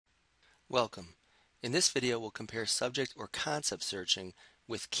Welcome. In this video, we'll compare subject or concept searching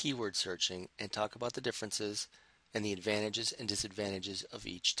with keyword searching and talk about the differences and the advantages and disadvantages of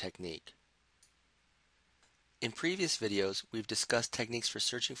each technique. In previous videos, we've discussed techniques for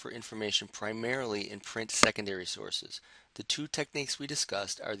searching for information primarily in print secondary sources. The two techniques we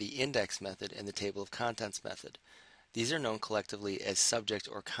discussed are the index method and the table of contents method. These are known collectively as subject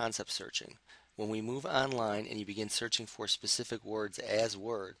or concept searching. When we move online and you begin searching for specific words as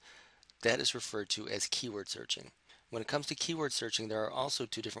word, that is referred to as keyword searching. When it comes to keyword searching, there are also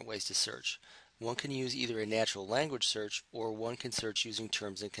two different ways to search. One can use either a natural language search or one can search using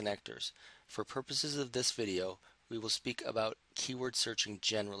terms and connectors. For purposes of this video, we will speak about keyword searching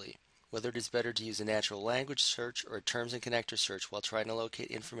generally. Whether it is better to use a natural language search or a terms and connector search while trying to locate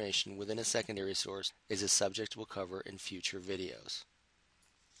information within a secondary source is a subject we'll cover in future videos.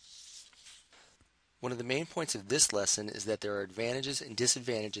 One of the main points of this lesson is that there are advantages and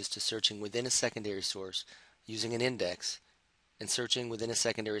disadvantages to searching within a secondary source using an index and searching within a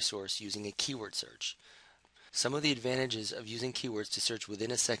secondary source using a keyword search. Some of the advantages of using keywords to search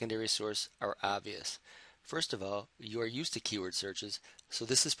within a secondary source are obvious. First of all, you are used to keyword searches, so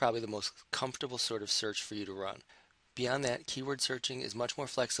this is probably the most comfortable sort of search for you to run. Beyond that, keyword searching is much more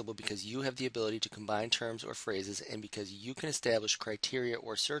flexible because you have the ability to combine terms or phrases and because you can establish criteria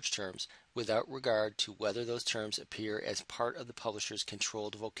or search terms without regard to whether those terms appear as part of the publisher's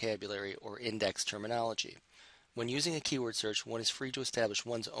controlled vocabulary or index terminology. When using a keyword search, one is free to establish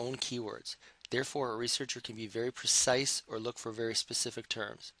one's own keywords. Therefore, a researcher can be very precise or look for very specific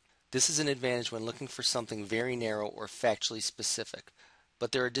terms. This is an advantage when looking for something very narrow or factually specific.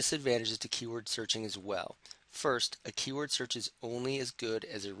 But there are disadvantages to keyword searching as well. First, a keyword search is only as good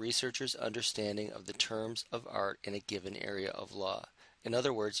as a researcher's understanding of the terms of art in a given area of law. In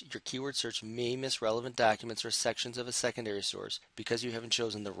other words, your keyword search may miss relevant documents or sections of a secondary source because you haven't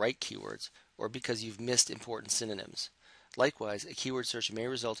chosen the right keywords or because you've missed important synonyms. Likewise, a keyword search may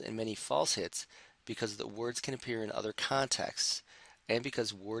result in many false hits because the words can appear in other contexts and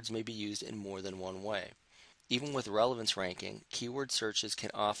because words may be used in more than one way. Even with relevance ranking, keyword searches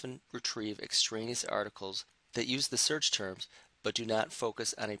can often retrieve extraneous articles that use the search terms but do not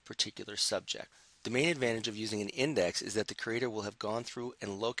focus on a particular subject. The main advantage of using an index is that the creator will have gone through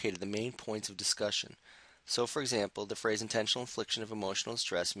and located the main points of discussion. So, for example, the phrase intentional infliction of emotional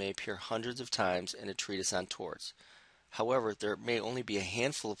distress may appear hundreds of times in a treatise on torts. However, there may only be a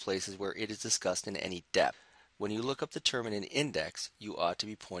handful of places where it is discussed in any depth. When you look up the term in an index, you ought to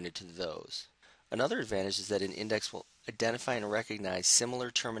be pointed to those. Another advantage is that an index will identify and recognize similar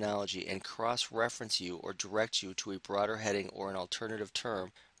terminology and cross-reference you or direct you to a broader heading or an alternative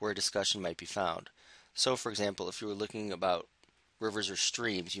term where a discussion might be found. So, for example, if you were looking about rivers or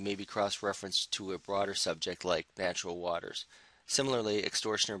streams, you may be cross-referenced to a broader subject like natural waters. Similarly,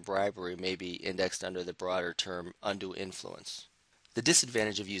 extortion or bribery may be indexed under the broader term undue influence. The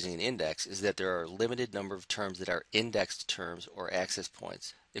disadvantage of using an index is that there are a limited number of terms that are indexed terms or access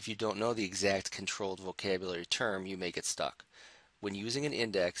points. If you don't know the exact controlled vocabulary term, you may get stuck. When using an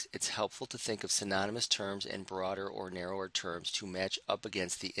index, it's helpful to think of synonymous terms and broader or narrower terms to match up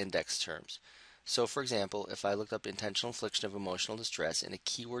against the index terms. So, for example, if I looked up intentional infliction of emotional distress in a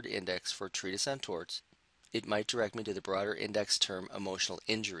keyword index for a treatise on torts, it might direct me to the broader index term emotional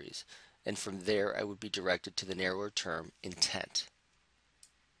injuries, and from there I would be directed to the narrower term intent.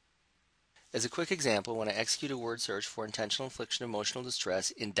 As a quick example, when I execute a word search for intentional infliction of emotional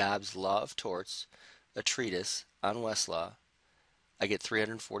distress in Dobbs' Law of Torts, a treatise on Westlaw, I get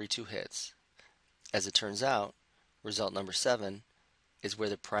 342 hits. As it turns out, result number 7 is where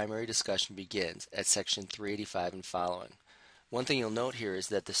the primary discussion begins, at section 385 and following. One thing you'll note here is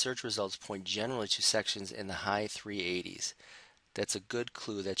that the search results point generally to sections in the high 380s. That's a good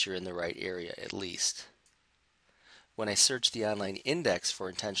clue that you're in the right area, at least. When I searched the online index for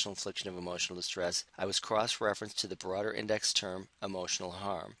intentional infliction of emotional distress, I was cross-referenced to the broader index term emotional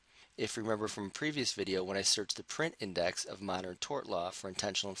harm. If you remember from a previous video, when I searched the print index of modern tort law for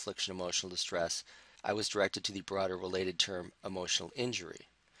intentional infliction of emotional distress, I was directed to the broader related term emotional injury.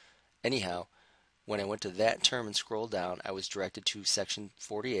 Anyhow, when I went to that term and scrolled down, I was directed to section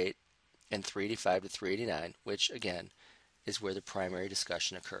 48 and 385 to 389, which, again, is where the primary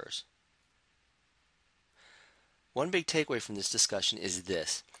discussion occurs. One big takeaway from this discussion is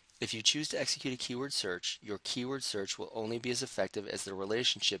this. If you choose to execute a keyword search, your keyword search will only be as effective as the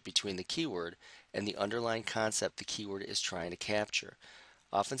relationship between the keyword and the underlying concept the keyword is trying to capture.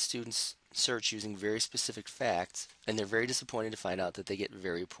 Often students search using very specific facts, and they're very disappointed to find out that they get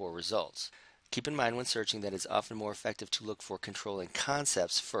very poor results. Keep in mind when searching that it's often more effective to look for controlling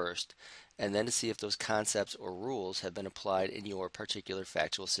concepts first, and then to see if those concepts or rules have been applied in your particular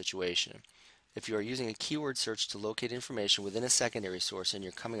factual situation. If you are using a keyword search to locate information within a secondary source and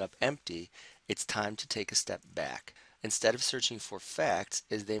you're coming up empty, it's time to take a step back. Instead of searching for facts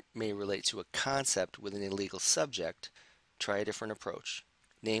as they may relate to a concept within a legal subject, try a different approach.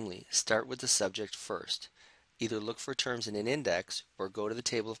 Namely, start with the subject first. Either look for terms in an index or go to the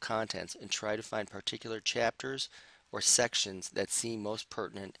table of contents and try to find particular chapters or sections that seem most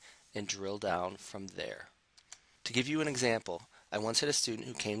pertinent and drill down from there. To give you an example, I once had a student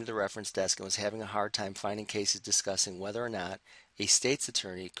who came to the reference desk and was having a hard time finding cases discussing whether or not a state's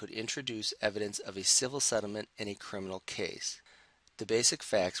attorney could introduce evidence of a civil settlement in a criminal case. The basic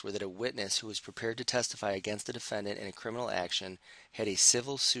facts were that a witness who was prepared to testify against a defendant in a criminal action had a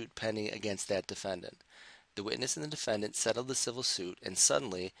civil suit pending against that defendant. The witness and the defendant settled the civil suit, and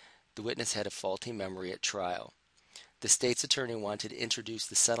suddenly the witness had a faulty memory at trial. The state's attorney wanted to introduce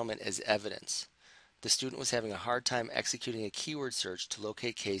the settlement as evidence. The student was having a hard time executing a keyword search to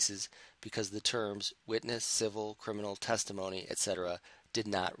locate cases because the terms witness, civil, criminal, testimony, etc. did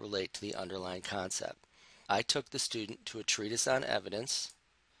not relate to the underlying concept. I took the student to a treatise on evidence,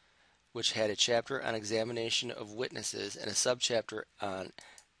 which had a chapter on examination of witnesses and a subchapter on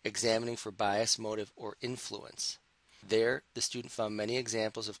examining for bias, motive, or influence. There, the student found many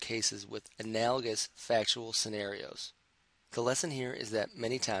examples of cases with analogous factual scenarios. The lesson here is that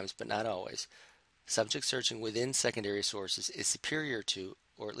many times, but not always, subject searching within secondary sources is superior to,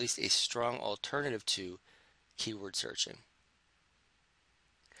 or at least a strong alternative to, keyword searching.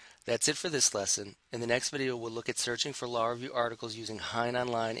 That's it for this lesson. In the next video, we'll look at searching for law review articles using Hein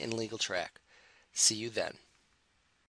Online and LegalTrack. See you then.